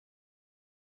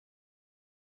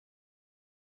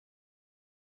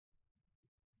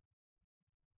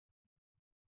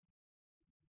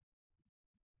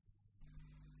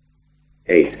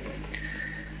8.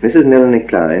 Mrs. Melanie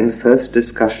Klein's first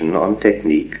discussion on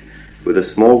technique with a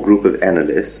small group of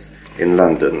analysts in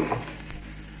London.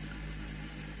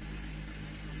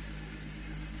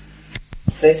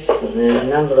 A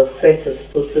number of questions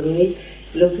put to me.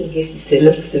 Looking at it, they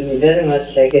looked to me very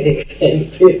much like an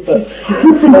exam paper.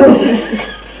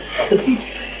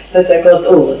 But I got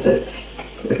over that.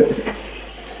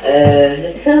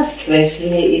 The first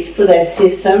question is, could I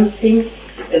say something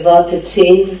about the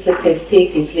changes that have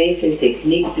taken place in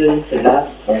technique during the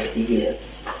last 40 years?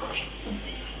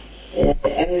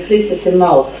 I'm afraid it's a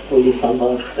mouthful if I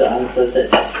want to answer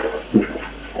that.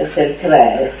 I shall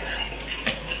try.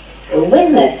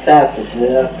 When I started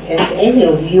work, and any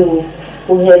of you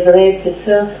who have read the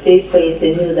first paper in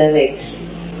the New Direction,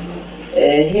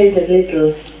 had a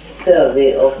little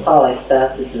survey of how I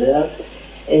started work,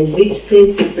 and which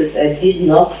principles I did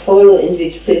not follow and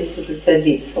which principles I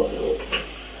did follow.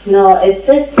 Now, at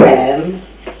that time,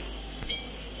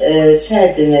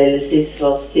 child analysis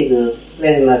was still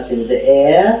very much in the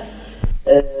air.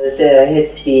 There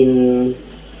had been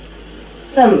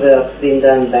some work being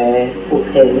done by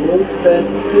Helmut, but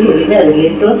really very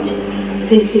little,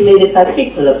 since she made a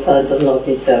particular point of not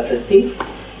interpreting,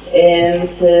 and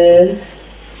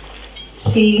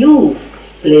she used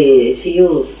play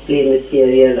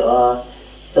material or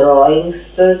drawings,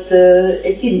 but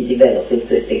it didn't develop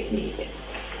into a technique.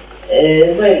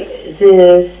 Well,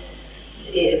 the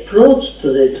approach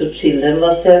to children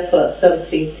was therefore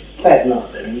something quite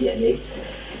novel, really.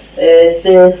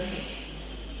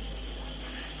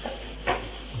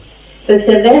 But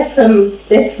there were some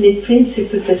definite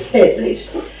principles established.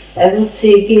 I would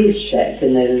say against child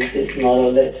analysis, more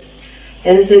or less.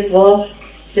 And that was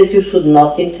that you should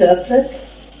not interpret.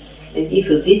 And if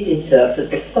you did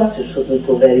interpret, of course you shouldn't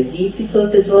go very deep,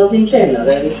 because it was in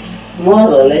general, more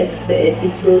or less, the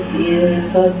attitude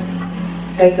in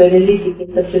psychoanalytic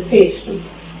interpretation.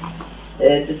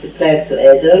 That applied to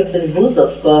adults and would,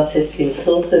 of course, have been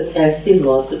thought to apply still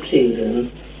more to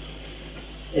children.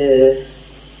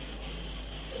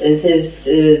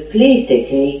 The play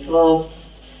technique was,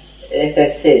 as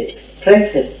I said,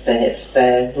 practiced perhaps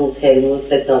by Helmut,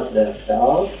 but not worked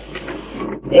out.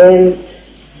 And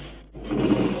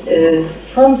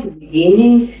from the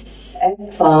beginning, I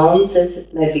found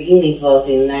that my beginning was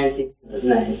in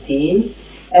 1919.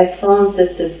 I found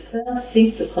that the first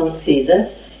thing to consider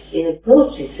in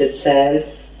approaching the child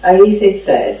are his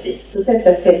anxieties. So that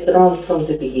I felt wrong from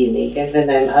the beginning, and when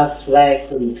I'm asked why, I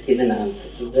couldn't give an answer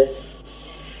to that.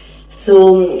 So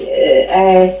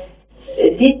I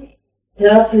did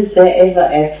interpret wherever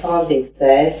I found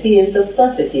anxiety, and of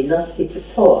course I did not keep at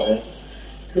all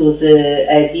to the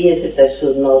idea that I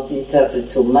should not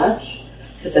interpret too much,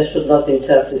 that I should not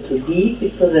interpret too deep,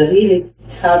 because I really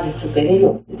hardly took any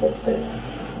notice of that.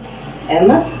 I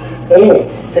must add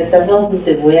that I wasn't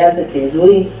aware that in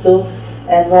doing so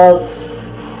I was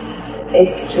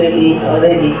actually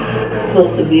already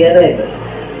thought to be a rebel.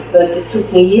 But it took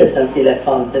me years until I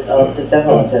found that out that I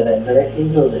was a rebel. I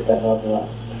didn't know that I was one.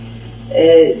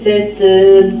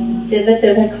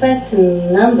 There were quite a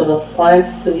number of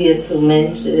points to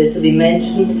be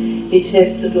mentioned, which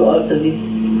have to do also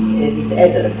with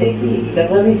adult technique.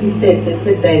 I've already said that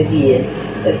this idea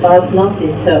about not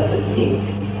interpreting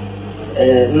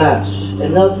much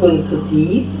and not going too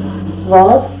deep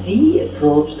was the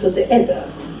approach to the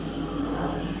adult.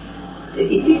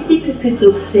 It is difficult to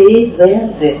say where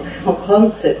the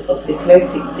concept of the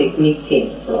classic technique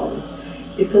came from,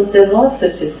 because there was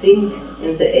such a thing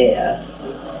in the air.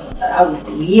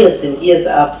 Years and years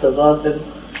afterwards, and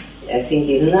I think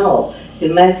even now, you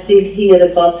might still hear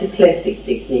about the classic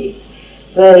technique.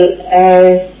 Well,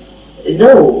 I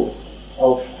know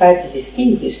of quite a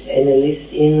distinguished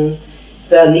analyst in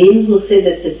Berlin who said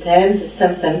at the time that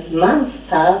sometimes months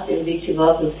passed in which he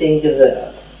wasn't saying a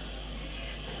word.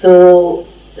 So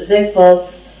that was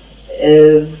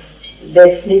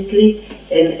definitely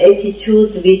an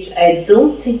attitude which I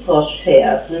don't think was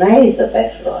shared neither by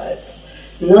Freud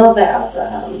nor by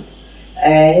Abraham. I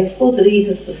have good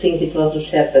reasons to think it wasn't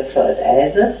shared by Freud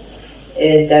either,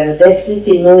 and I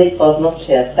definitely know it was not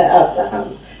shared by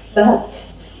Abraham. But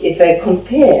if I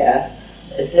compare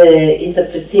the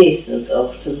interpretations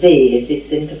of today with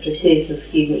the interpretations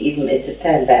given even at the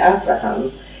time by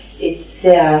Abraham,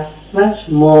 there are much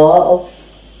more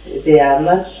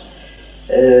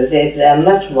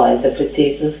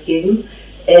interpretations given,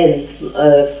 and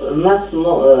much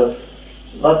more.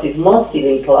 What is most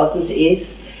important is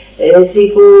they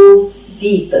go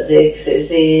deeper.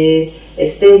 They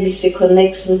establish the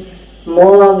connections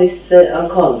more with the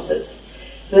unconscious.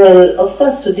 Well, of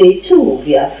course today too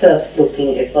we are first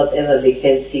looking at whatever we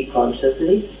can see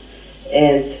consciously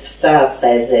and start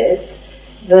by that,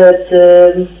 but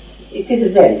it is a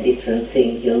very different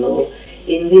thing, you know,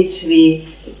 in which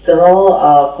we draw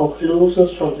our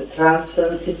conclusions from the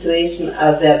transference situation,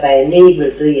 are thereby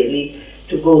enabled really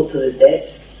to go to the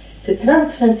depths. The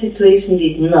transference situation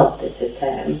did not at the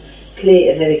time play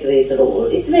a very great role.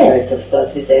 It varied, of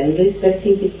course, with analysts. I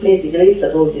think it played a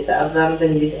greater role with Abraham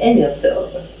than with any of the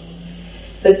others.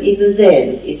 But even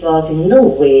then, it was in no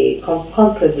way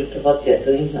comparable to what we are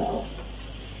doing now.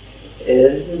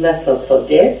 We must not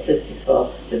forget that this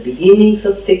was the beginnings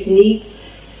of technique,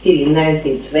 still in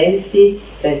 1920,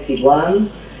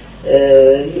 21,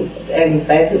 and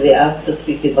by the way, asked to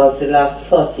speak about the last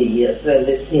 40 years, well,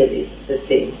 that's nearly the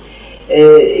same.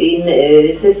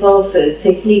 That was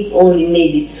technique only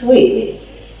made its way.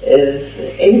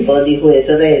 Anybody who has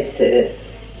read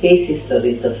case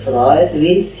histories of Freud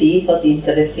will see what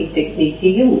interesting technique he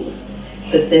used.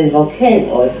 But then one can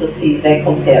also see by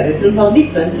comparison how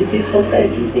different it is from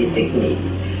present-day technique.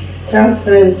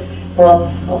 Transference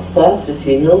was, of course, as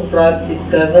we know, Freud's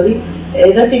discovery,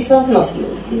 that it was not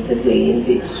used in the way in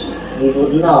which we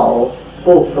would now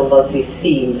go from what we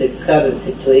see in the current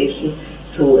situation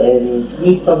to a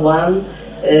deeper one,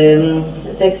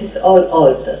 that is all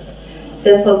altered.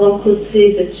 Therefore one could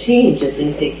say the changes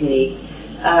in technique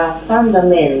are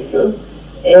fundamental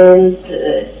and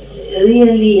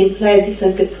really imply a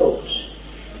different approach.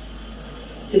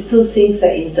 The two things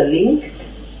are interlinked.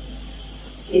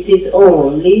 It is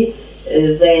only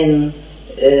when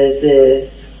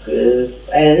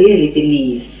I really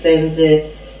believe when the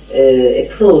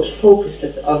approach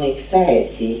focuses on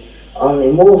anxiety, on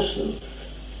emotions,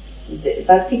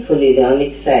 particularly on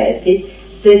anxiety,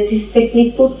 that this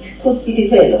technique could be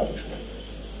developed.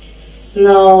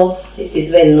 Now, it is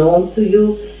well known to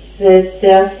you that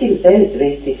there are still very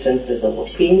great differences of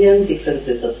opinion,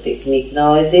 differences of technique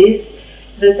nowadays,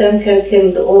 but I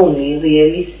can only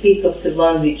really speak of the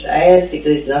one which I and a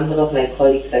great number of my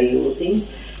colleagues are using,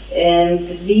 and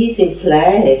these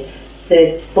imply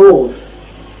that both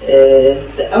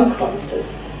the unconscious,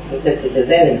 that is a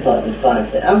very important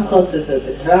point, the unconscious and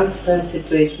the transference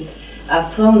situation are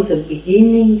from the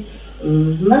beginning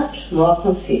much more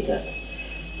considered.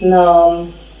 Now,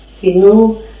 we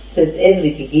know that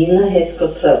every beginner has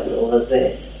got trouble over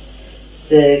that.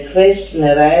 The question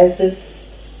arises,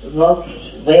 what,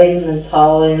 when and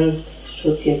how and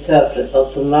should he interpret,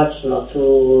 not too much, not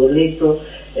too little,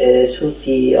 should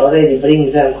he already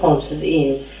bring the unconscious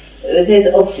in.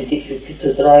 It's awfully difficult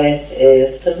to draw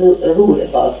a rule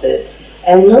about that.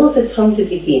 I know that from the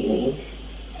beginning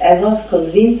I was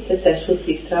convinced that I should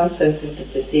fix transference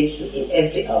interpretation in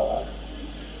every hour.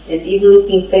 And even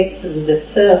looking back to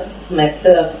my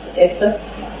first efforts,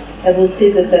 I would say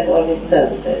that I've always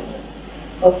done that.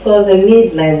 Of course, I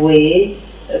made my way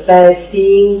by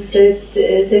seeing that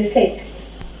the effect.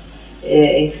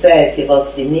 Anxiety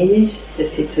was diminished, the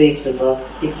situation was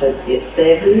differently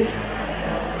established,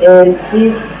 and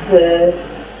this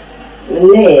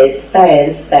led by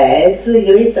and by to a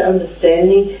greater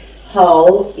understanding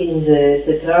how in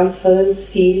the transference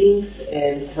feelings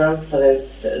and transference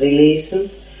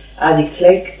relations are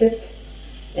reflected,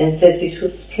 and that we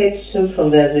should catch them from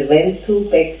where they went to,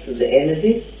 back to the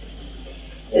analyst.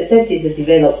 That is a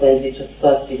development which of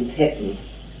course didn't happen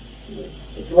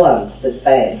at once, but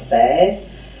by and by.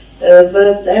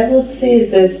 But I would say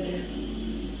that,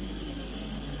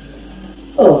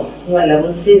 I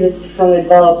would say that from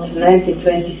about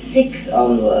 1926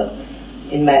 onwards,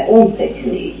 in my own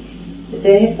technique,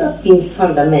 there have not been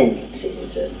fundamental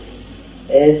changes.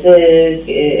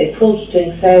 The approach to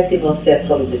anxiety was there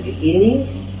from the beginning,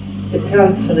 the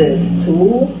transference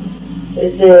too,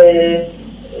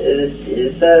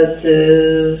 but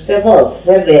there were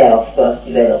of course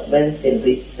developments in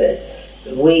which the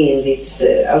way in which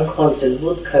unconscious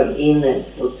would come in and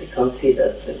would be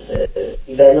considered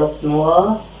developed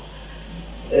more.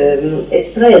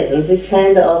 At present we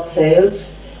find ourselves,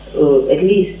 at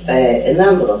least by a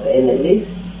number of analysts,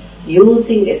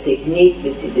 using a technique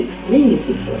which is extremely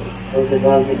different from the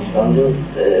one which one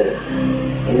used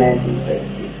in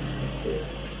 1920.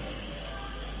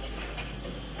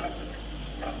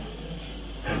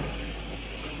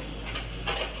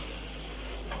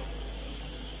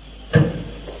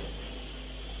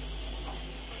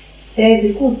 There is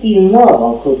a good deal more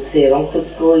one could say, one could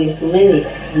go into many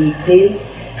details,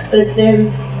 but then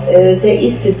there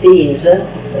is a danger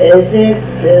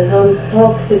that one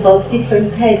talks about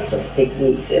different types of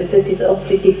techniques, and that is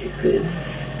awfully difficult.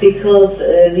 because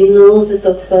we know that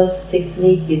of course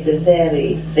technique is a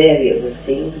very variable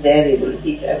thing, variable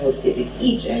each, I would say with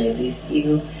each analyst,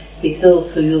 even with those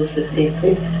who use the same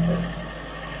principles.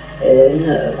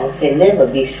 No, one can never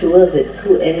be sure that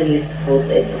two analysts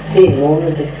would at the same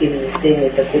moment have given the same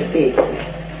interpretation.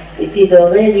 It is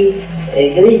already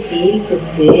a great deal to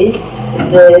say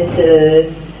that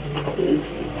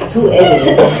two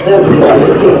analysts working on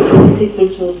the same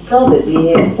principles would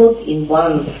probably have put in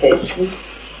one session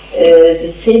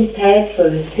the same types or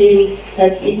the same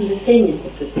type, even the same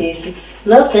interpretation,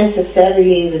 not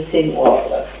necessarily in the same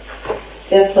order.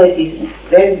 Therefore, it is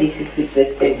very difficult to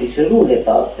establish a rule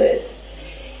about that.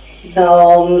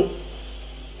 Now,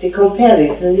 the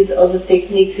comparison with other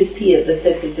techniques appear, but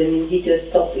that is an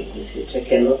invidious topic with which I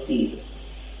cannot deal,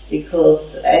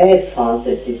 because I have found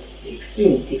that it's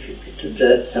extremely difficult to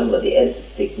judge somebody else's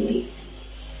technique.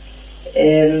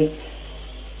 And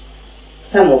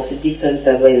some of the differences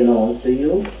are well known to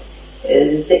you.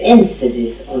 The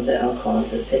emphasis on the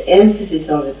unconscious, the emphasis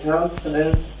on the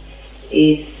transference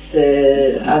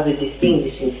are the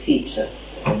distinguishing features,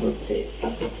 I would say.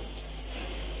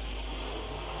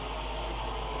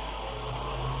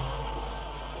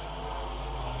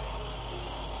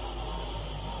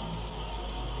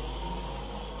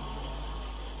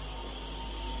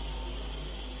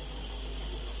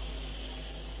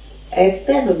 I've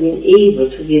never been able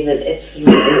to give an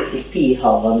absolute recipe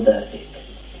how one does it.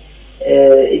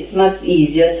 It's much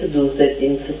easier to do that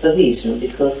in supervision,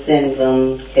 because then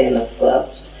one can, of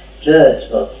course, judge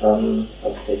what the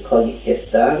colleague has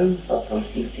done, what one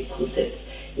thinks he could have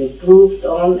improved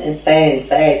on, and by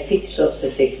a picture of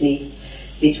the technique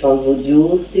which one would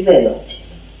use, develop.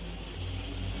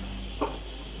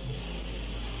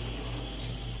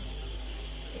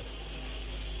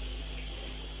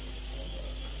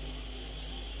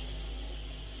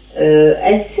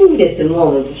 I think at the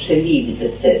moment we shall leave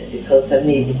it at that, because there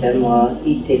may be some more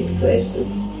detailed questions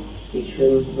which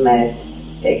we might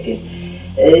tackle.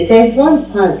 There is one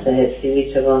point perhaps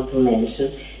which I want to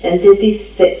mention, and that is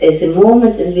the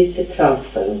moment in which the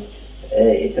transference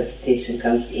interpretation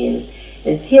comes in.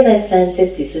 And here I find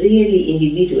that is really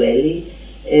individually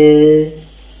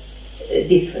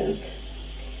different.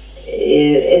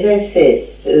 As I said,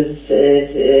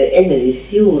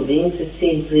 analysts using the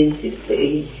same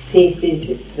principles,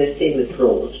 the same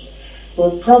approach,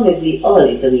 would probably all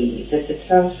agree that the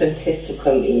transference has to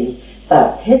come in,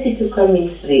 but has it to come in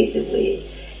straight away?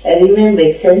 I remember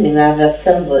a seminar where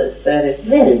a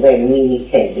very well-meaning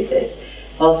candidate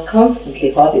was constantly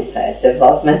horrified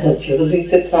about my not using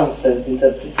the transference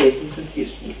interpretation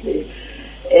sufficiently.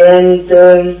 And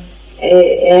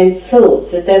thought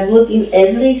that I would in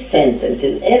every sentence,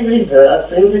 in every word,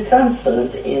 bring the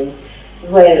transference in.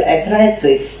 Well, I tried to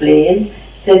explain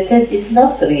that that is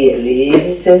not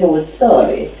really the whole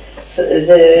story. So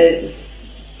if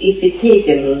we take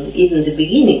even the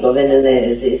beginning of an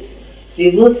analysis, we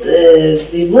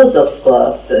would of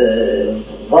course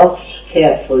watch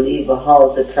carefully how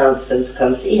the transference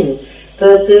comes in,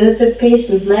 but the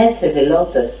patient might have a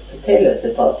lot to tell us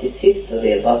about his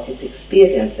history, about his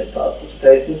experience, about his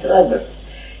present troubles,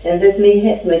 and that may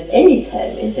happen at any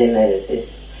time in the analysis.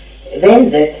 When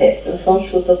that happens, one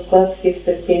should of course give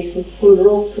the patient full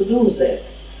rope to do that,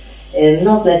 and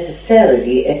not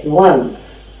necessarily at once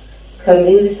come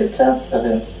in with the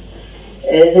transference.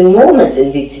 The moment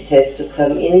in which it has to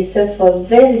come in is therefore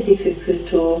very difficult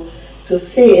to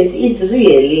say, and it's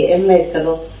really a matter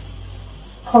of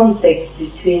contact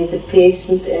between the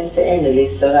patient and the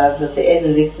analyst, or rather the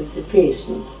analyst and the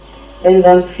patient. When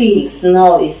one feels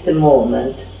now is the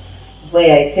moment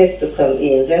where it has to come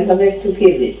in, then one has to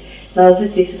give it. Now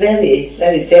that is very,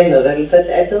 very general, but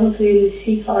I don't really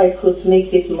see how I could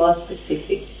make it more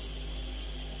specific.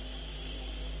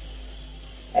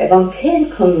 One can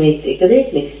commit a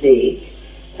great mistake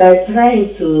by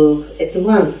trying to at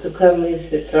once to come with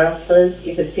the transference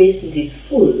if a patient is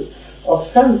full of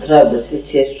some troubles which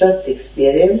he has just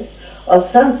experienced, or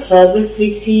some troubles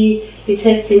which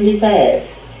have been revived,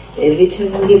 which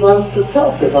he wants to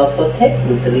talk about what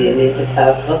happened really in the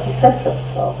past, what he suffered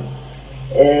from.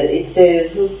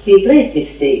 It would be a great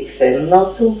mistake then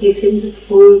not to give him the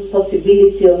full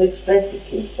possibility of expressing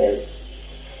himself.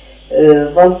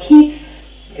 One keeps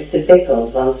at the back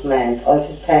of one's mind all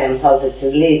the time how that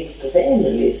relates to the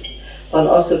analyst. One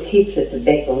also keeps at the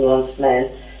back of one's mind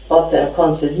what the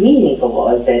unconscious meaning of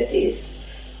all that is.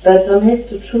 But one has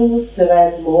to choose the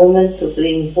right moment to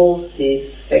bring both these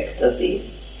factors in.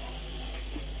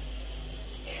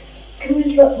 Can we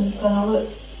interrupt us?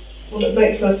 Will it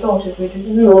break your thought if we do?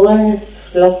 No, I have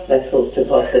lost my thoughts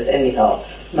about it anyhow.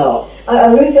 No.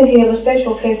 I'm really thinking of a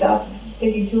special case.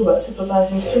 thinking too about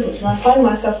supervising students, and I find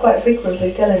myself quite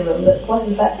frequently telling them that what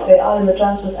in fact they are in the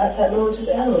trance at that moment is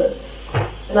the analyst.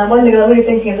 And I'm wondering, I'm really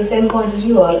thinking at the same point as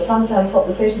you are, that sometimes what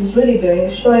the patient is really doing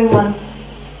is showing one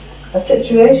a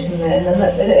situation then, and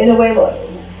that in a way,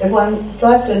 if one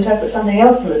tries to interpret something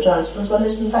else in the transference, one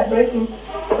is in fact breaking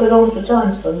what is almost the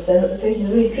transference then, that the patient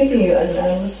is really treating you as an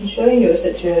analyst and showing you a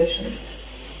situation.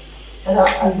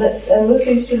 And with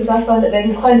these students, I find that they're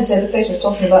inclined to say the patient's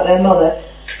talking about their mother,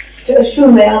 to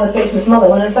assume they are the patient's mother,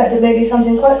 when in fact it may be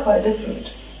something quite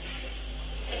different.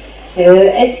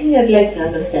 I think I'd like to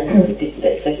understand a bit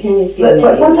better.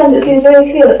 But sometimes it seems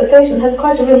very clear that the patient has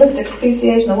quite a realistic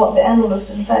appreciation of what the analyst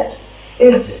in fact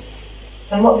is,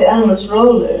 and what the analyst's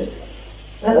role is.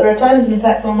 That there are times in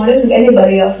fact when one isn't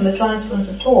anybody else in the transference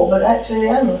at all, but actually the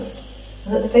analyst.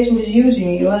 And that the patient is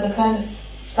using you as a kind of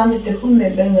somebody to whom they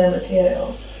bring their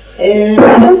material.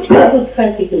 I would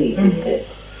quite agree with that.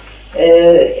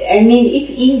 I mean, if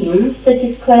even, that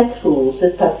is quite true,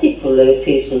 that particular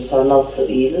patients are not so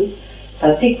evil,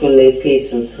 particularly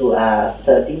patients who are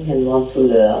studying and want to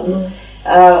learn,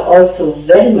 are also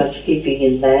very much keeping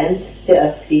in mind they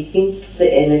are speaking to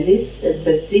the analyst, and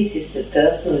that this is the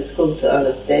person who is going to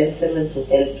understand them and to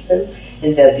help them,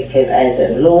 and that they can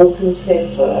either learn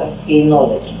themselves or gain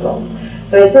knowledge from.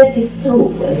 But that is true,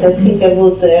 and I think I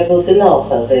would allow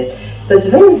for that. But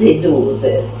when they do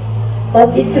that,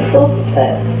 what is the first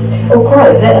time? Oh,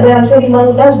 quite. I'm thinking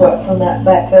one does work from that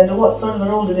back then, to what sort of a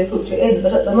role do they put you in?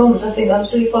 But at the moment, I think I'm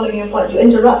still following your point. You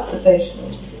interrupt the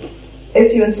patient.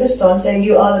 If you insist on saying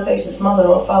you are the patient's mother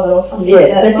or father or something like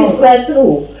that. Yes, that is quite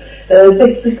true.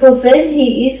 Because then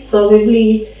he is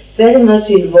probably very much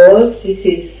involved with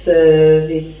his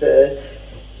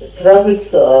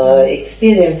troubles or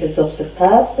experiences of the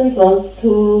past and wants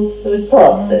to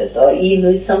report that, or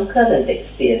even with some current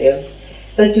experience.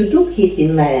 But you do keep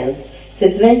in mind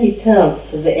that when he turns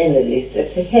to the analyst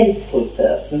as a helpful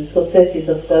person, because that is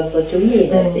of course what you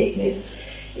mean, I take it.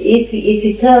 If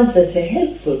he turns as a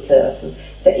helpful person,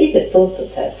 there is a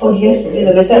prototype. Oh yes,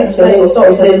 the certain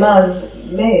sorts of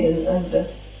demands made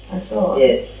and so on.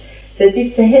 Yes, that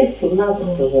it's a helpful mother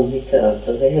to whom he turns,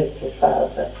 or a helpful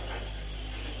father.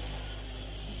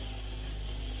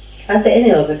 Are there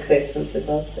any other questions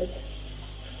about that?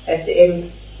 As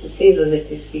in, see that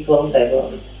it is speak one by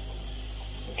one.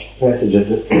 I suggest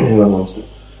that anyone wants to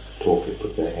talk, they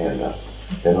put their hand up,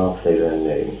 then I'll say their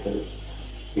name, so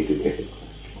we do get it.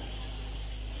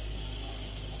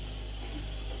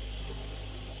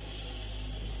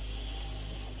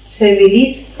 Shall we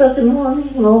leave it for the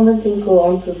moment and go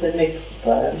on to the next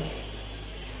part?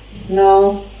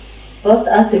 Now, what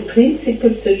are the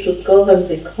principles that should govern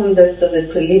the conduct of a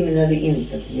preliminary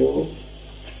interview?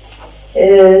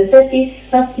 That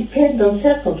must depend on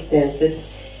circumstances.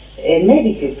 A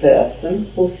medical person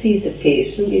who sees a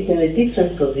patient is in a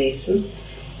different position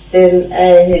than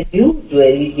I have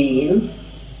usually been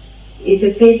if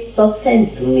a patient was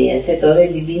sent to me and had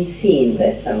already been seen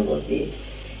by somebody.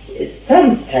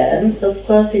 Sometimes, of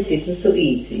course, it isn't so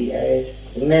easy. I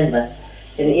remember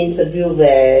an interview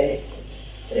where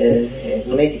a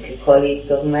medical colleague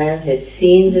of mine had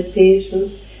seen the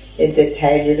patient and had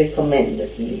highly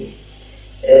recommended me.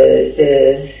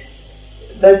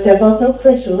 But there was no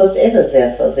question whatever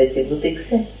therefore that he would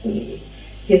accept me.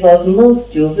 He was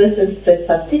most dubious, and that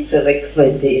particular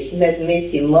recommendation had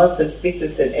made him more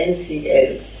suspicious than anything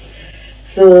else.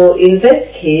 So in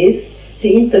that case,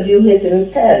 the interview has an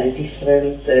entirely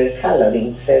different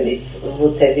coloring than it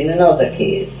would have in another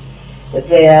case,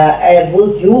 where I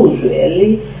would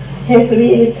usually have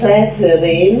really tried to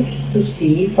arrange to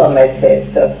see for myself,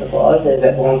 first of all, that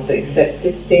I want to accept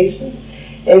this patient,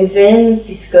 and then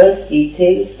discuss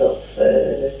details of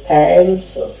times,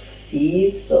 of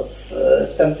fees, of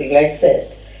something like that.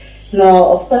 Now,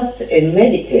 of course, a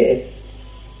medical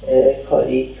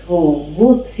colleague who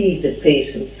would see the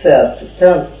patient first, who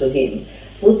turns to him,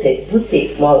 would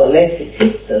take more or less his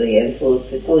history and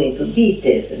would go into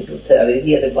details and would tell you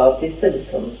here about his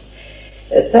symptoms.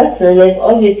 Personally, I've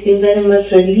always been very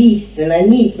much relieved, and I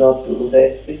need not do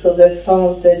that, because I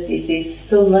found that it is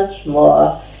so much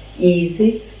more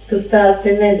easy to start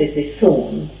analysis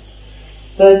soon.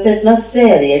 But that must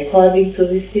vary according to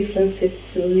these differences,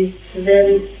 to these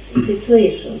various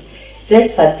situations.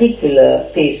 That particular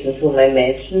patient whom I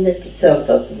mentioned, that turned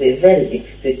out to be a very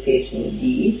difficult patient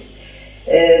indeed,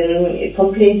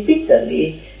 complained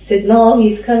bitterly that now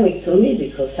he's coming to me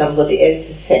because somebody else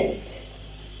has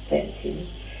sent him.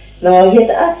 Now he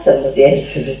had asked somebody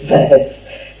else's advice,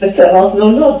 but there was no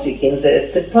logic in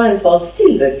that. The point was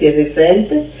still that he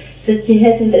resented that he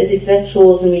hadn't, as it were,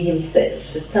 chosen me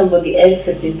himself, that somebody else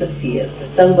had interfered,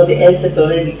 that somebody else had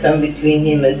already come between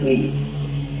him and me.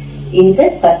 In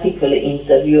that particular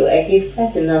interview, I gave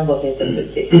quite a number of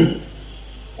interpretations.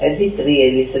 I did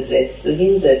really suggest to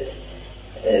him that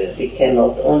we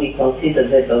cannot only consider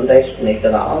that on rational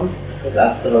grounds, because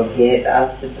after all he had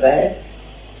asked the drive.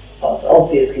 It was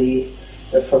obviously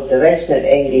from the rational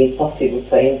angle impossible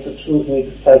for him to choose me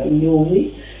because he knew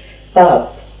me,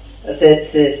 but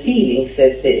that the feelings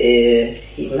that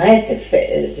he might have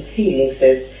felt, the feelings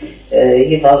that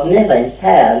he was never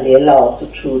entirely allowed to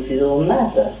choose his own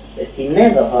mother, that he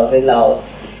never was allowed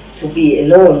to be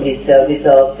alone with her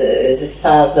without the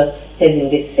father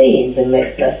having a say in the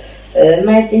matter,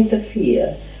 might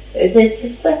interfere. There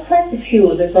were quite a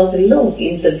few. There was a long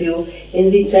interview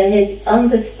in which I had on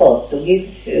the spot to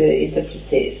give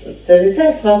interpretations. The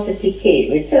result was that he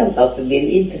came. It turned out to be an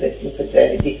interesting but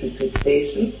very difficult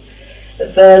patient.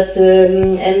 But,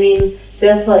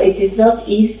 therefore it is not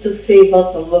easy to say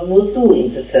what one would do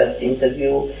in the first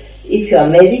interview. If you are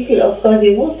medical, of course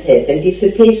you would have. And if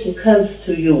the patient comes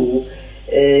to you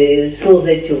so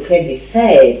that you can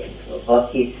decide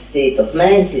what his state of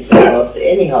mind is about,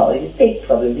 anyhow, you take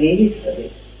probably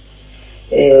history.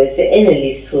 The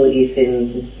analyst who is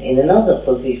in another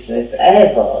position as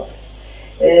I was,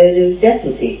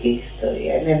 doesn't take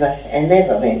history. I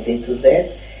never went into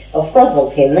that. Of course,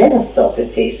 one can never stop a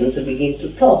patient to begin to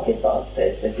talk about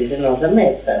that. That is another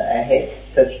matter. I had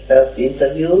such first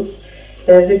interviews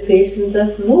where the patient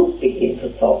just would begin to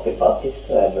talk about his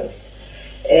troubles.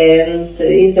 And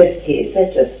in that case, I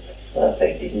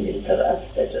didn't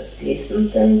interrupt. I just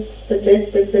listened and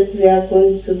suggested that we are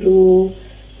going to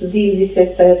deal with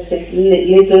that perhaps a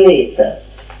little later.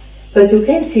 But you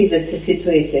can see that the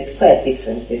situation is quite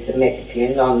different with a medical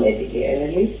and non-medical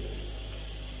analyst.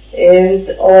 And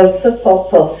also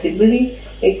possibly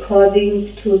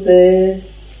according to the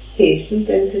patient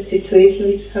and the situation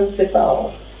which comes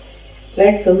about.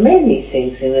 Like so many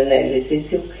things in analysis,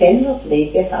 you cannot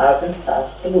make a hard and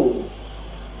fast rule.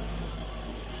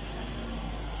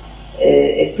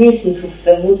 A patient who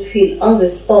would feel on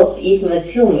the spot, even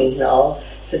assuming now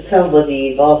that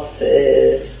somebody was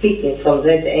speaking from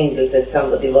that angle, that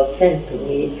somebody was sent to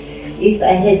me, if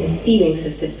I had the feeling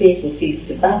that the patient feels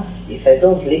the best, if I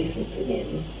don't listen to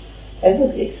him, I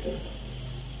would listen.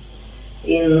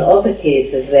 In other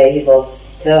cases where he was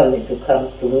determined to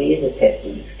come to me, that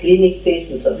happened with clinic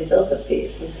patients or with other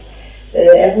patients,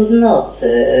 I would not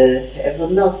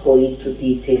go into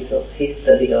details of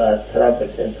history or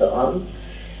troubles and so on,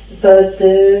 but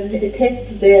it has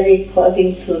to vary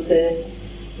according to the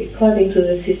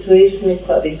situation,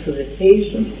 according to the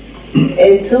patient.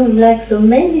 And so, like so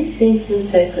many things in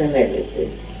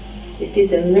psychoanalysis, it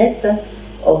is a matter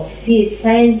of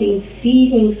finding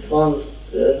feelings one's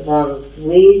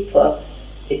way for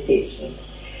a patient.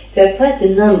 There are quite a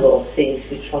number of things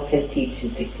which one can teach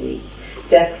in technique.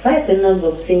 There are quite a number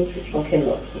of things which one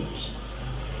cannot teach.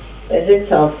 That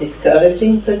sounds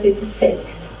discouraging, but it's a fact.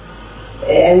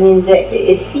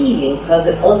 A feeling, how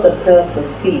the other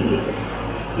person's feeling,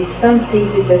 is something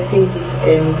which I think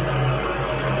is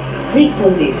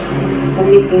precondition for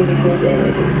making the good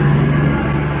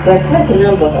analysis. There are quite a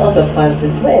number of other points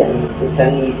as well which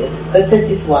are needed, but that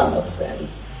is one of them.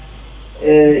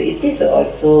 It is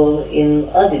also in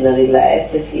ordinary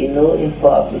life, as we know,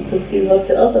 important to feel what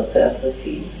the other person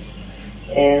feels,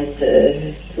 and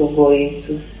to go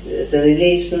into the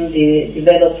relation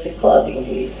develops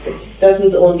accordingly. It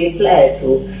doesn't only apply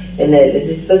to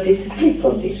analysis, but it's a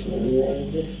precondition.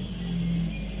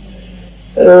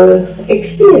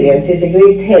 Experience is a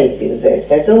great help in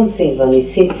that. I don't think one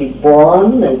is simply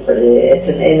born and as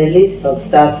an analyst one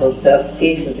starts from first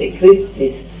patient equipped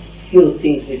with few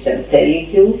things which I'm telling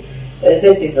you.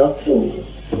 That is not true.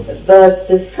 But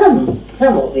some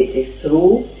of it is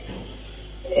true,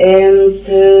 and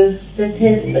that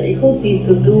has a good deal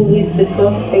to do with the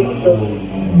prospect of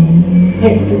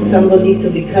helping somebody to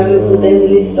become a good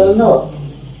analyst or not.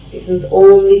 It isn't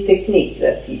only technique we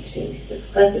are teaching. There's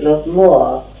quite a lot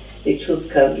more which should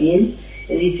come in,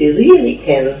 and if you really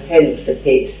can help the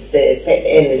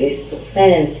analyst to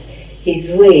find his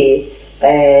way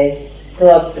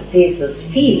towards the patient's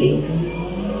feelings,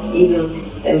 even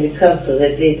when we come to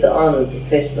that later on in the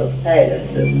question of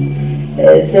silences,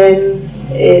 then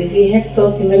we have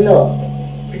taught him a lot,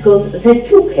 because that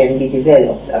too can be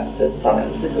developed up to a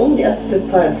point. But only up to a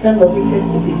point, some of it has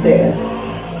to be there.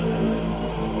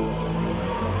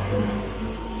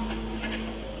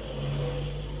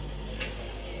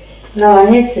 Now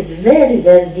I have said very,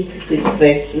 very difficult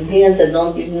question here, and I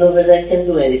don't even know whether I can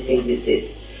do anything with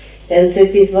it. And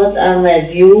that is, what are my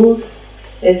views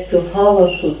as to how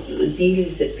one should deal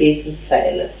with the patient's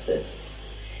silences.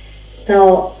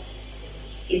 Now,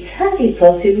 it's hardly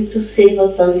possible to say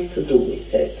what one is to do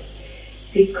with it,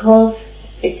 because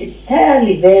it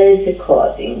entirely varies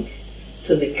according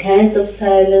to the kind of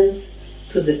silence,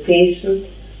 to the patient,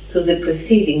 to the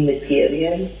preceding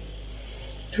material,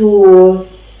 to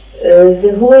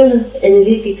the whole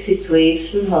analytic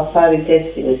situation, how far it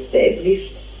has been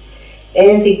established,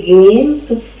 and again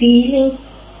to feeling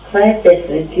quite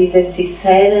definitely that the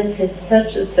silence has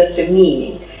such and such a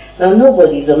meaning. Now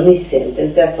nobody is omniscient,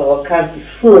 and therefore one can't be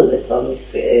sure that one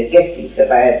is getting the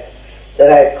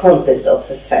right content of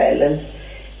the silence.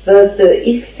 But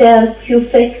if there are a few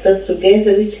factors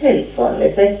together which help one,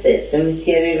 as I said, the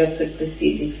material of the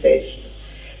preceding session,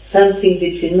 something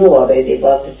which we know already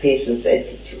about the patient's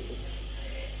attitude,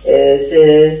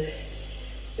 the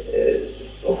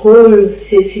whole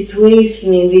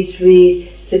situation in which the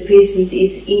patient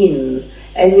is in.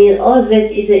 I mean, all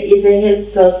that is a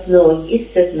help towards knowing,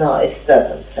 is that now a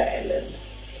stubborn silence?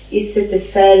 Is that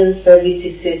a silence by which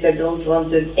he says, I don't want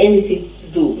to have anything to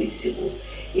do with you?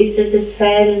 Is that a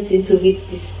silence into which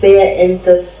despair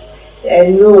enters? I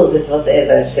know that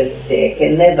whatever I shall say, I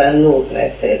can never know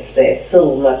myself, there's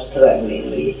so much trouble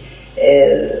in me.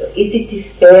 Is it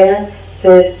despair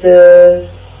that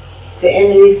the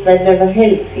analyst might never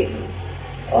help him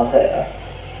or her?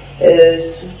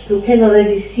 You can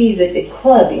already see that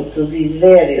according to these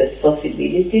various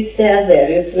possibilities, there are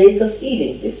various ways of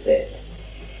dealing with that.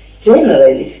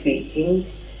 Generally speaking,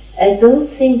 I don't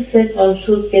think that one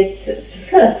should get, the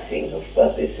first thing, of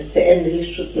course, is that the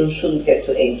analyst shouldn't get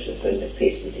too anxious when the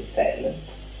patient is silent.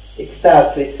 It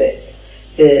starts with that.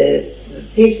 The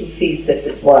patient feels that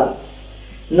at once,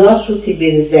 nor should he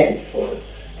be resentful.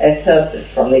 I've heard this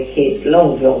from a case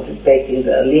long back in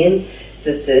Berlin,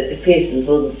 that the patient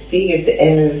wouldn't speak and the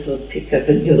analyst would pick up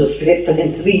a newspaper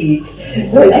and read.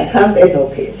 Well, I can't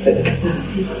advocate that.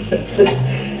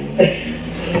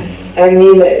 I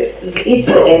mean, if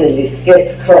the analyst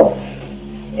gets cross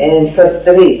and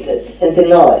frustrated and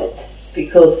annoyed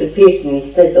because the patient,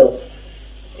 instead of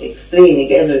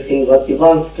explaining everything what he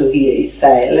wants to hear, is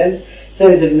silent,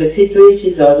 then the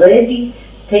situation is already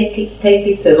take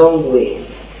it the wrong way.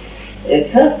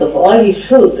 First of all, he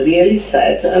should really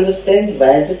try to understand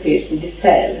why the patient is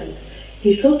silent.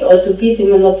 He should also give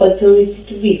him an opportunity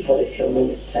to be for a few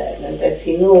minutes silent. I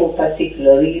see no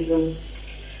particular reason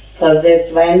for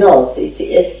that. Why not?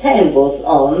 As time goes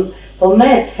on, one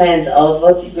might find out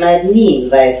what it might mean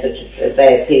why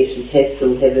a patient has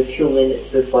to have a few minutes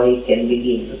before he can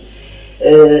begin.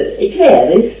 It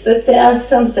varies, but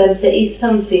sometimes there is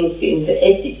something in the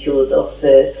attitude of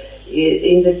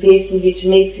in the patient which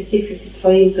makes it difficult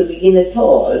for him to begin at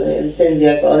all, and then we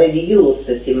have already used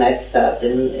that he might start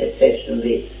a session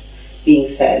with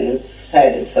being silent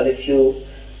for a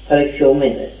few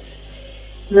minutes.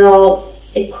 Now,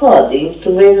 according to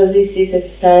whether this is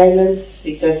a silence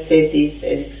which I said is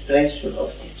an expression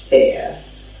of despair,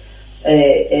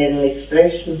 an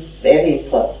expression very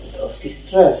important of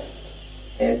distrust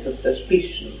and of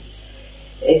suspicion,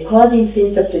 according to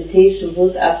interpretation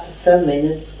would after some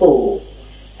minutes go.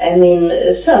 I mean,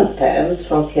 sometimes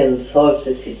one can solve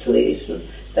the situation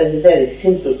by the very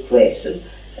simple question,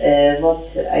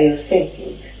 what are you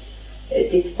thinking?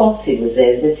 It is possible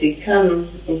then that we come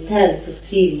in time to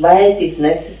see why it is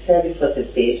necessary for the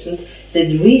patient that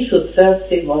we should first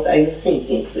say, what are you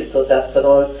thinking? Because after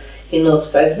all, he knows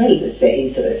quite well that they're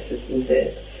interested in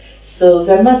that. So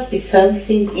there must be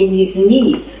something in his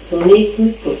need to make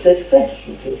me put that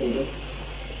question to him.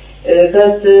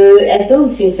 But I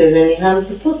don't think there's any harm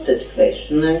to put that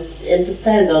question and to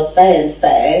find out by and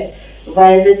by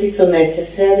why that is so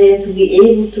necessary, and to be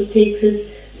able to take this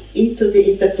into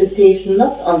the interpretation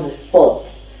not on the spot,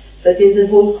 but in the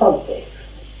whole context.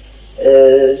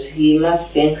 He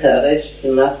must be encouraged, he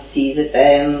must see that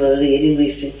I am really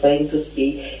wishing for him to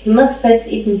speak. He must perhaps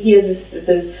even hear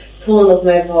the tone of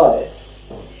my voice.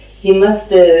 He must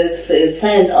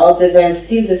find out that I am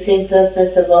still the same person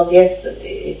as I was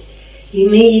yesterday. He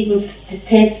may even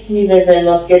test me that I am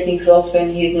not getting cross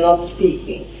when he is not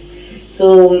speaking.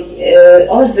 So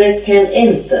all that can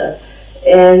enter,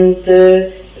 and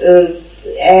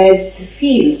I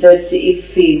feel that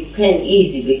if we can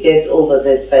easily get over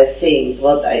that by saying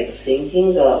what are you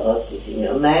thinking or what is in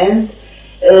your mind,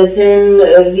 then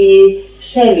we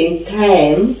shall in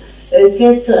time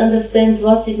get to understand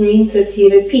what it means that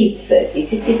he repeats that.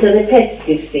 If it is a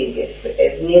repetitive thing,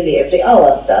 if nearly every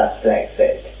hour starts like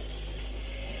that.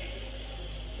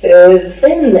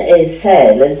 Then a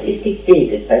silence is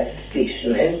dictated by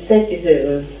suspicion, and that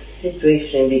is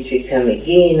situation in which we come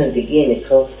again and again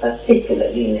across,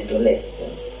 particularly in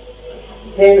adolescence,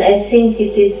 then I think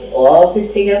it is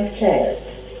always the young child.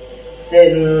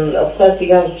 Then, of course, the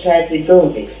young child we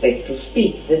don't expect to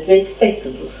speak, but we expect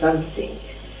to do something.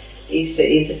 If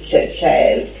a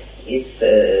child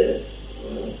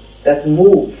doesn't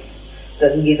move,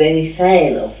 doesn't give any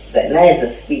sign of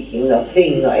neither speaking, nor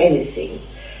playing, nor anything,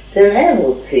 then I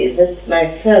would say that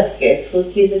my first guess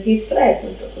would be that he's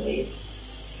frightened of me.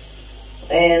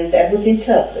 And I would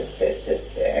interpret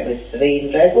that I was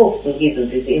trained, I've often given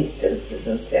these instances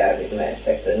in my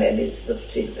psychoanalysis of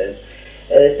children,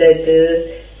 that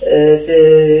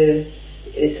the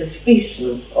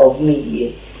suspicion of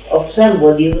me, of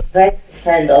somebody who tries to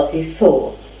find out his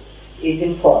soul, is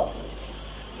important.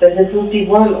 But that would be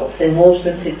one of the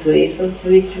emotional situations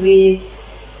which we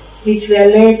are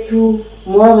led to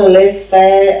more or less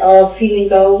by our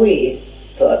feeling our way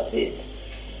towards it.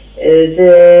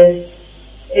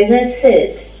 As I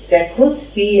said, there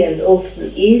could be and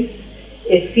often is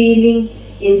a feeling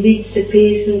in which the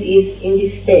patient is in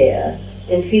despair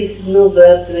and feels no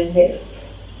word to help.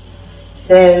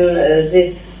 Then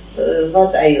this,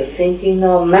 what are you thinking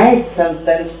now, might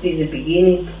sometimes be the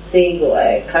beginning to think, oh,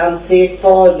 I can't say it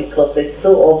all because it's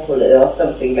so awful or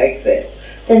something like that.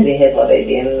 Then we have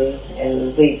already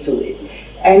an way to it.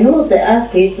 I know there are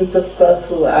patients, of course,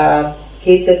 who are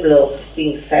capable of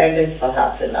being silent for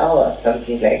half an hour,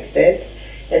 something like that,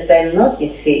 and I'm not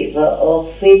in favor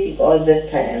of waiting all the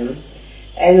time.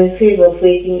 I'm in favor of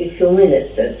waiting a few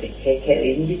minutes, and it can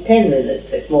even be 10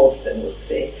 minutes at most, I would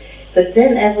say. But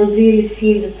then I would really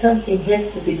feel that something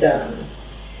has to be done.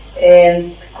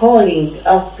 And calling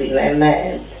up in my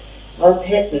mind what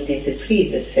happened in the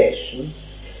previous session,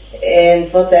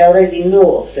 and what I already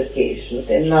know of the patient,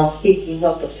 and now speaking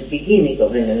not of the beginning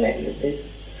of an analysis,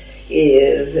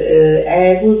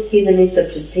 I would give an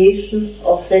interpretation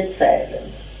of that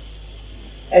silence.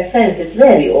 I find that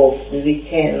very often we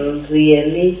can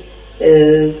really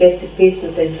get the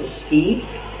patient then to speak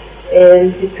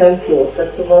and become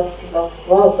closer to what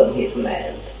was on his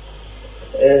mind.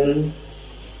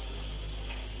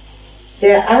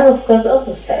 There are, of course,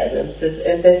 other silences,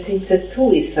 and I think that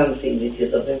too is something which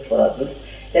is of importance,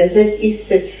 and that is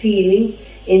that feeling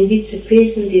in which the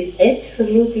patient is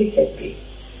absolutely happy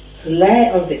to lie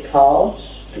on the couch,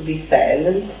 to be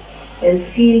silent, and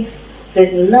feels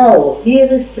that now here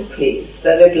is the place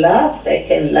where at last I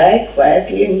can lie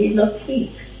quietly and need not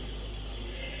speak,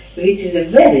 which is a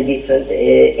very different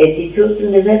attitude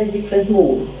and a very different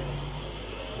mood.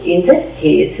 In that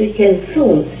case, we can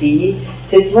soon see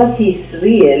that what he's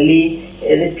really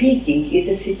repeating is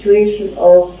a situation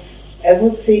of, I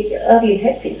would say, early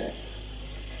happiness.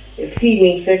 A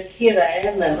feeling that here I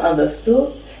am, I'm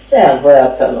understood, their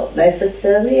words are not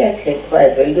necessary, I can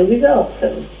quite well do without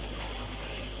them.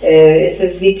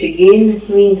 Which again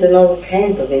means another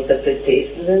kind of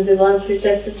interpretation than the ones which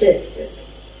I suggested.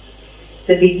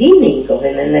 The beginning of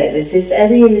an analysis, I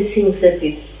really think that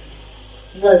it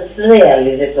was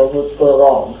rarely that one would go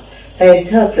wrong by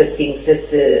interpreting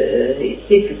that it's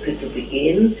difficult to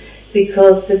begin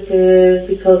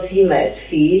because he might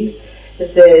feel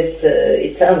that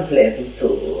it's unpleasant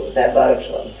to divulge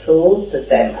one's thoughts,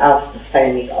 that I'm after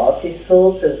finding out his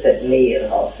thoughts, and that may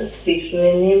arouse suspicion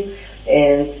in him,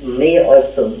 and may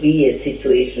also be a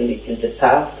situation which in the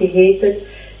past he hated,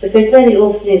 but that very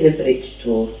often is a bridge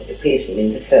to a patient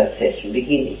in the first session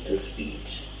beginning to speak.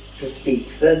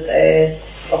 But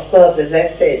of course, as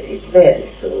I said, it varies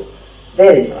so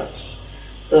very much.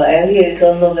 So I really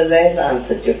don't know whether I've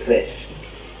answered your question.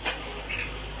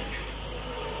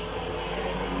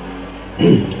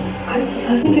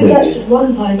 I think you touched at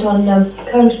one point on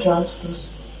countertransference.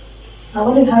 I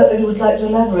wonder how you would like to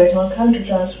elaborate on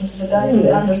countertransference as a guide to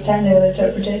the understanding and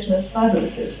interpretation of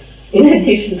silences. In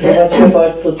addition to what you're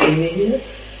about putting me here?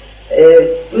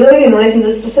 Really raising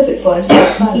the specific point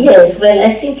about silence. Yes, well,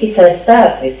 I think if I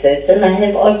start with that, then I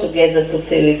have altogether to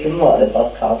say a little more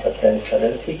about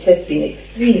countertransference, which has been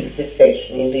extremely the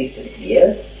fashion in recent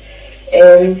years.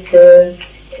 And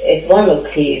at one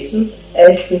occasion,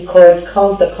 I've been called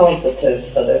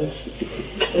countertransference.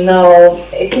 Now,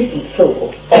 it isn't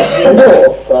so. You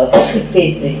know, of course, that the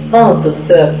patient is bound to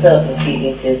certain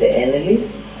feelings in the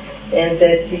analyst, and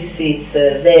that this is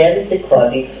varies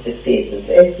according to the patient's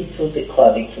attitude,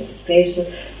 according to the patient.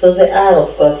 So there are,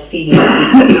 of course, feelings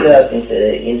which occur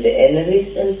in the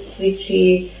analyst and which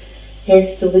he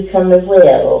has to become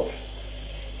aware of.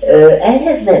 I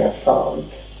have never found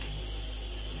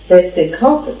that the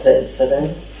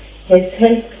countertransference has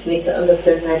helped me to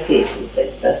understand my patient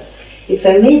better. If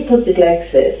I may put it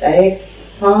like that, I have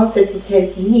found that it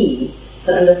helped me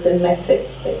to understand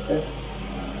myself better.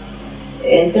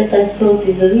 And that I thought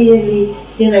is really,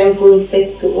 here I'm going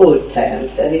back to old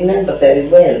times. I remember very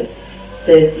well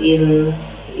that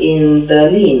in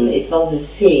Berlin it was a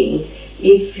saying,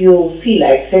 if you feel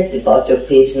like that about your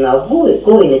patient, now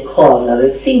go in a corner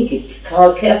and think it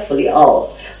carefully out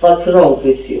what's wrong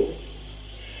with you.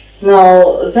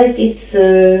 Now that is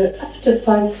up to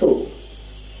point two.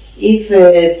 If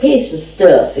a patient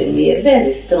stirs in me a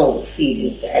very strong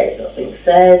feeling either of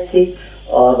anxiety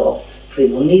or of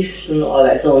premonition, or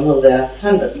I don't know, there are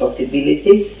 100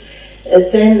 possibilities,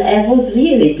 then I would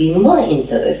really be more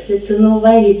interested to know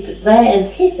why I'm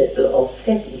capable of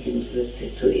getting into the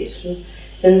situation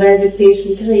than why the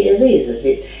patient raises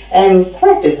it. I'm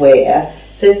quite aware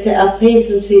that there are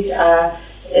patients which are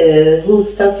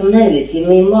whose personality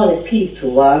may more appeal to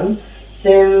one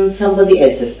than somebody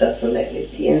else's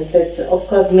personality, and that of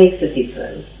course makes a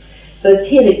difference. But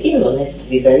here again one has to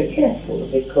be very careful,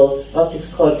 because what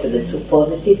is called the too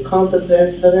positive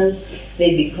countertransference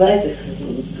may be quite as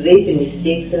great a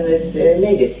mistake than as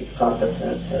negative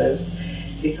countertransference,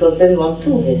 because then one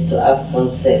too has to ask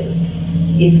oneself,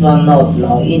 is one not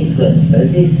now influenced by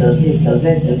this or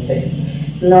that and that?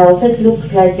 Now that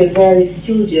looks like a very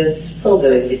studious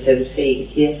program which I'm saying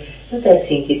here, but I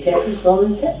think it happens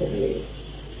voluntarily.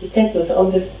 It happens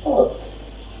on the spot.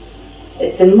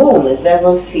 At the moment where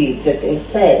one feels that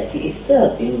anxiety is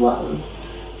stirred in one,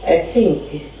 I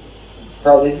think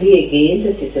probably again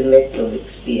that is a matter of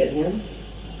experience.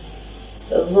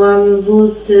 One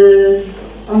would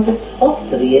on the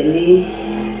spot really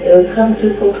come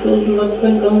to a conclusion what's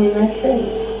going on in myself.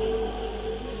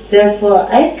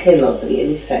 Therefore I cannot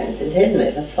really find, and have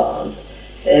never found,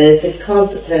 the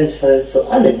countertransference so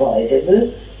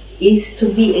unavoidable is to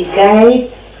be a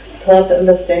guide towards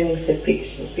understanding the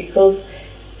patient, because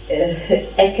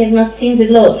I cannot see the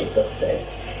logic of that,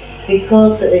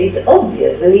 because it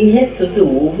obviously has to do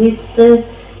with the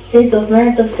state of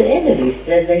mind of the analyst,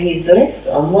 whether he is less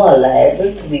or more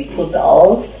liable to be put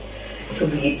out, to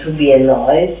be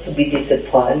annoyed, to be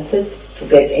disappointed, to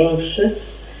get anxious,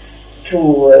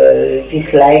 to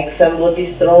dislike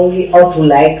somebody strongly, or to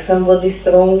like somebody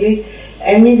strongly.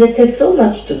 I mean, that has so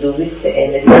much to do with the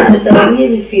analyst that I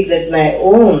really feel that my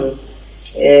own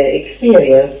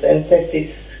experience, and that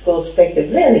this goes back a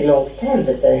very long time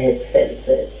that I had felt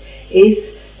that, is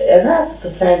rather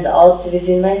to find out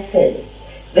within myself.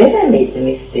 When I made a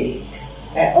mistake,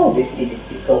 I always did it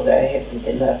because I hadn't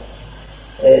enough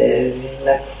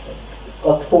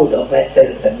got hold of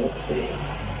myself, I would say.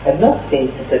 I'm not saying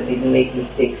that I didn't make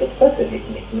mistakes, of course I did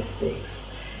make mistakes.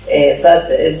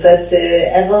 But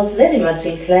I was very much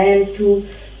inclined to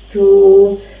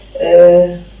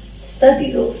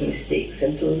study those mistakes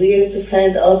and to really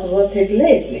find out what had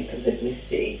led me to that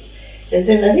mistake. And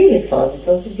then I really found it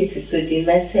was a difficulty in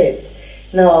myself.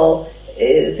 Now,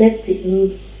 that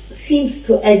seems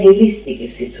too idealistic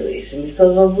a situation,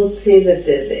 because one would say that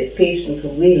a patient who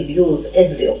will use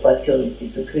every opportunity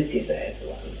to criticize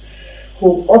one,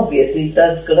 who obviously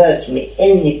does grudge me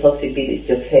any possibility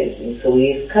of helping, so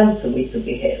he has come to me to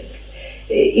be helped,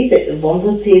 one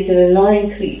would say is an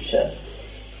annoying creature.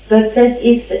 But that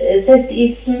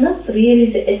is not really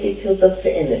the attitude of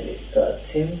the analyst towards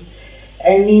him.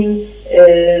 I mean,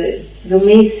 you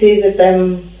may say that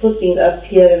I'm putting up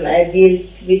here an ideal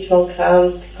which one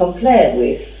can't comply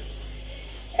with.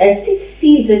 I still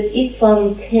feel that if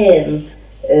one can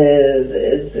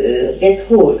get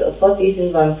hold of what is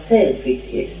in oneself, which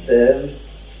is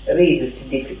raises the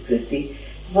difficulty,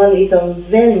 one is on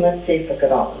very much safer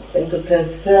ground, and to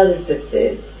transfer it that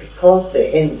because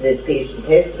the patient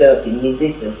has certain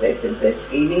resistance and that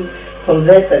feeling, from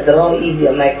that I draw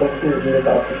easier my conclusion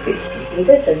about the patient. And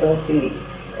that I don't believe.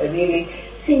 I really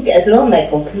think I draw my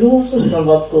conclusions from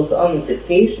what goes on in the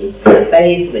patient by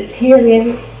his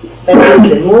material, by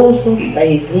his emotions, by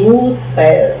his moods,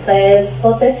 by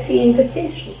what I see in the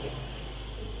patient,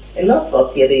 and not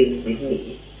what he raises in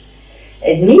me.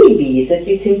 It may be that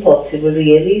it's impossible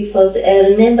really, because I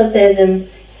remember there's a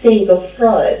saying of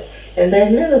Freud, and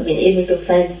I've never been able to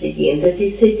find it again, that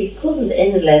he said he couldn't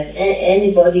analyze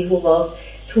anybody who was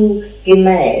too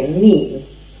gemein, mean,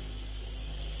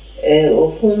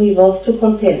 of whom he was too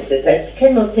contemptuous. I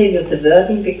cannot tell you the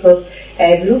wording because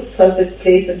I've looked for that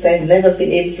place and I've never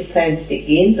been able to find it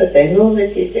again, but I know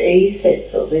that he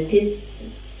said so, that he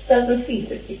doesn't feel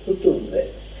that he could do that.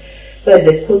 Well,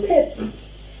 that could happen.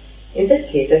 In that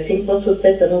case, I think one should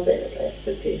better not analyze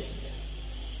the patient.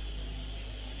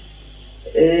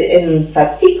 In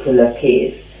particular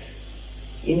case,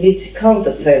 in which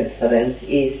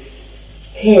countertransference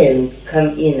can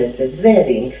come in as a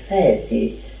very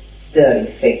anxiety stirring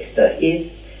factor,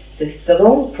 is the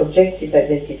strong projective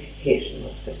identification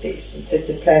of the patient that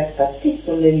applies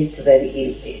particularly to very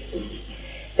ill patients.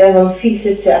 There one feels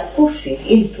that they are pushing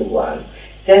into one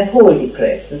their whole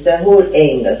depression, their whole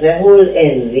anger, their whole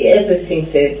envy, everything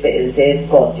they've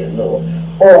got, you know.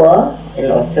 Or, an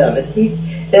alternative,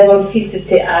 there one feels that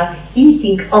they are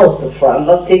eating out of one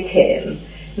what they can.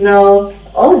 Now,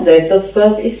 all that, of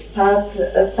course, is part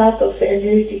of the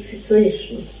analytic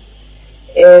situation.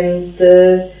 And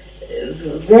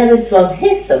whereas one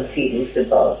has some feelings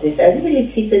about it, I really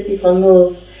feel that if one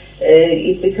knows,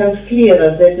 it becomes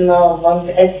clearer that now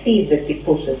I feel that he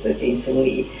pushes it into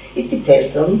me. It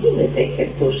depends on him if they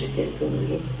can push it into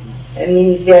me. I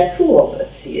mean, there are two of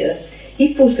us here.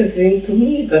 He pushes it into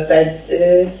me, but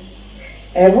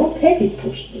I won't have it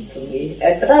pushed into me.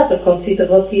 I'd rather consider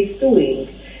what he's doing,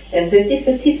 and that is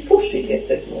that he's pushing at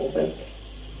that moment.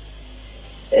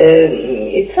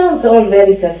 It sounds all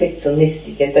very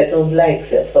perfectionistic, and I don't like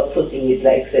that for putting it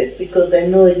like that, because I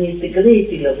know it needs a great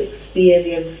deal of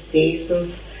experience,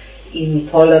 patience, even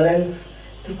tolerance,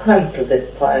 to come to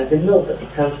that point, and nobody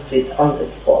comes to it on the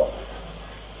spot.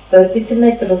 But it's a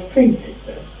matter of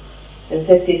principle, and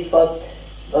that is what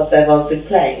I was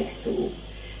replying to.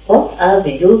 What are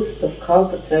the uses of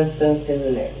countertransference in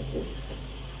analysis?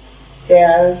 There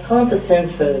are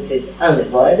countertransferences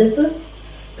unavoidable,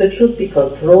 but should be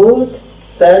controlled,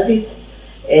 studied,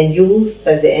 and used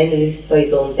by the analyst for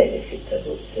his own benefit, I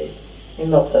would say, and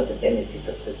not for the benefit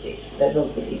of the patient. I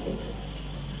don't believe in that.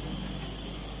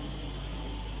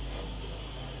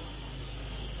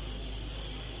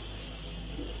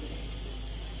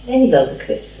 Any other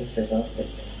questions about that?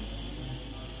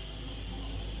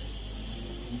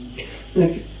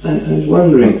 I was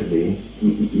wondering,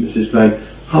 Mrs. Klein,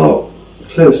 how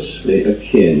closely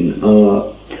akin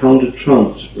are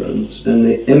countertransference and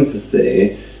the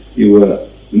empathy you were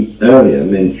earlier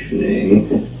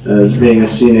mentioning as being a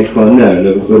sine qua non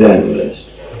of a good analyst?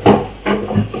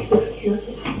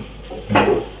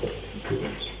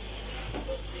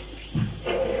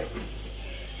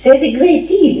 There's a great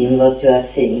deal in what you are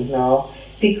saying now,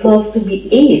 because to be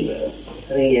able,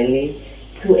 really,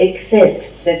 to accept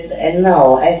that, and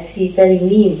now I see very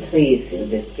mean traits in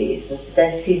the patient,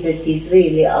 I see that he's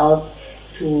really out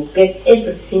to get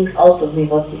everything out of me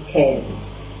what he can,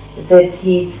 that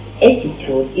his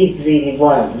attitude is really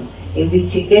one, in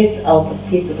which he gets out of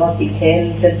people what he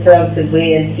can, that turns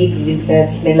away and people will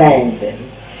perhaps malign them.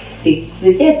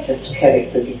 We get such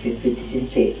character difficulties in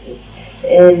patients.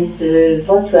 And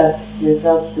what I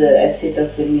said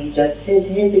of the me just said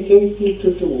has a great deal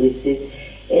to do with it,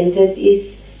 and that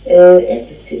is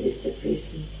empathy with the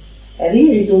patient. I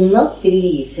really do not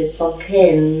believe that one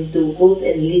can do good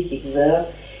analytic work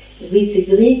with a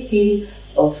great deal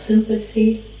of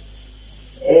sympathy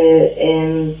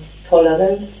and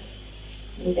tolerance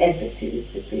and empathy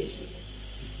with the patient.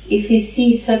 If we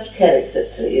see such character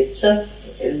traits just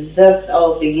worked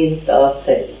out against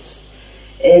ourselves,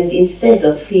 and instead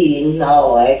of feeling,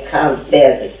 now I can't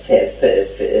bear this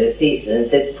patient,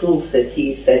 that proves that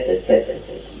he is that, etc.,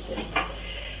 etc.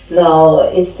 Now,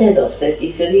 instead of that,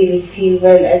 if you really feel,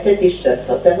 well, that is just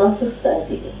what I want to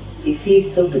study. If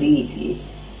he's so greedy,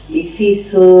 if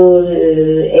he's so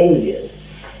envious,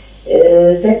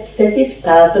 that is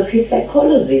part of his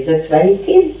psychology. That's why he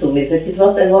came to me. That is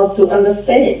what I want to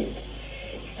understand.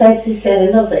 Besides, is there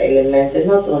another element, and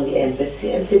not only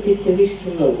empathy, and that is the wish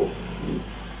to know.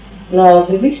 Now,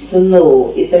 the wish to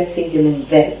know is, I think, a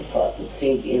very important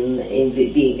thing in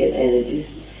being an analyst.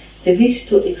 The wish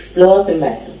to explore the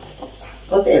mind,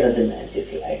 whatever the mind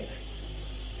is like.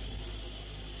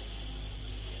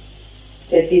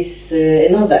 That is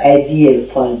another ideal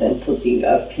point I'm putting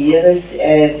up here, and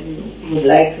I would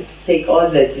like to take all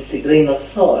that with a grain of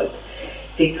salt,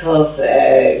 because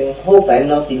I hope I'm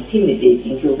not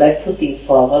intimidating you by putting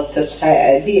forward such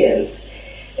high ideals.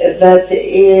 But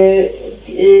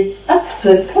up to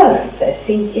a point, I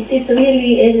think it is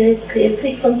really a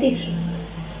precondition.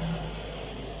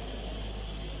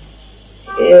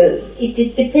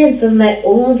 It depends on my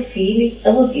own feeling, I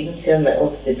would even say on my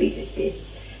own stability.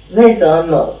 Whether or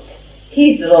not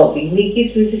he's robbing me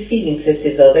gives me the feeling that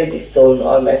he's already stolen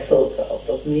all my thoughts out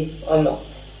of me, or not.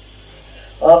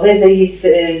 Or whether he's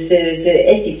the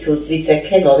attitude which I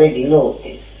can already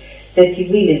notice, that he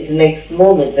will in the next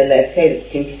moment when I've helped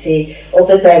him say, oh,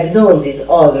 but I've known this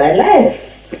all my life.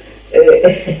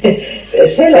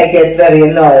 Shall I get very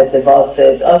annoyed about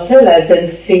that? Or shall I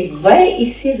then think, why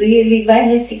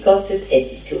has he got this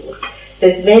attitude?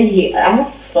 That when he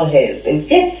asks for help and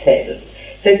gets help,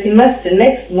 that he must the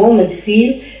next moment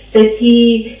feel that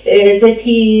he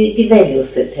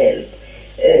devalues that help.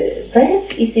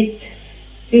 Perhaps is it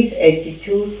this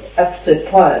attitude up to a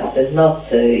point, and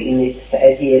not in its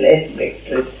ideal aspect,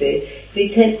 let's say,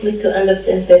 which helped me to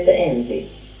understand better endings.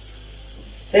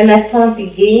 Then I found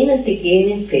again and again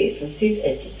in patients this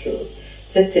attitude,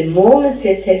 that the moment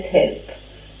that had help,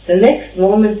 the next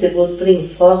moment they would bring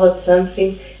forward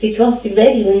something which was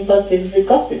devaluing what they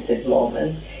got at that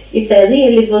moment. If I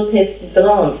really would have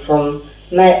drawn from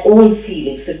my own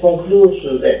feelings the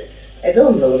conclusion that, I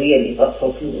don't know really what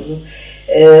conclusion,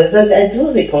 but I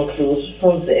drew the conclusion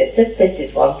from that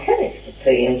is one character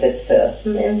trait in that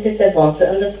person, and that I want to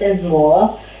understand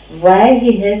more why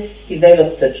he has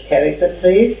developed such character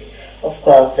traits. Of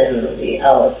course, then we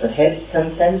also help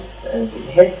sometimes, and we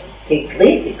have to take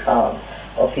great account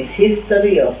of his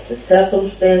history, of the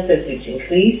circumstances which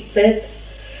increased that.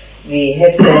 We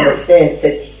have to understand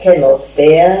that he cannot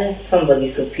bear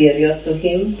somebody superior to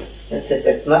him, and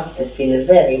that must have been a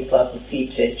very important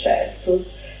feature in childhood,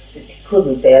 that he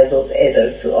couldn't bear those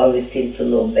adults who always seemed to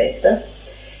know better,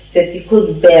 that he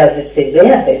couldn't bear that they were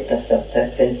better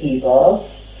sometimes than he was.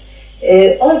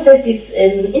 All that is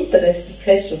an interesting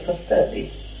question for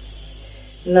study.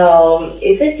 Now,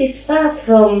 that is far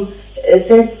from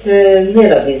that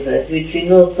mirror business, which we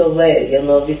know so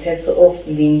well, which has so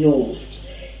often been used.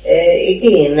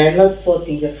 Again, I'm not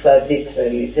quoting the word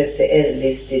literally, that the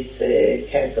analyst is a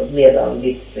kind of mirror on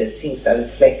which things are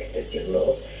reflected,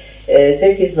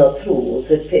 That is not true.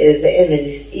 The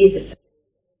analyst is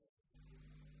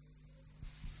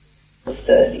a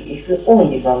study. If you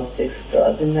only want to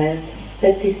explore the mind,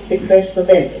 that is the question of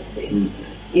empathy.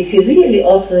 If you really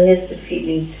also have the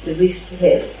feeling, the wish to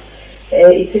help,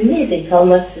 it's amazing how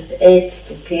much it adds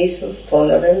to patience,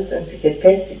 tolerance, and the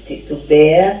capacity to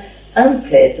bear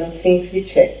unpleasant things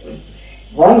which happen.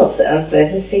 One of the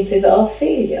unpleasant things is our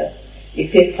failure.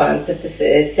 If we find that the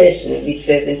session which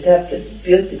was interpreted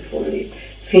beautifully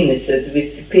finishes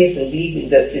with the patient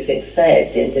leaving us with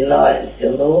anxiety and denials,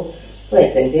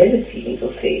 well, then we have a feeling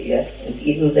of failure. And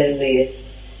even then we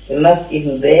must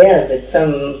even bear that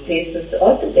some patients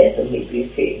altogether may be a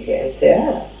failure, and they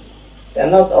are. They are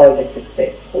not always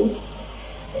successful.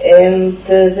 And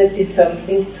that is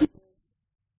something too.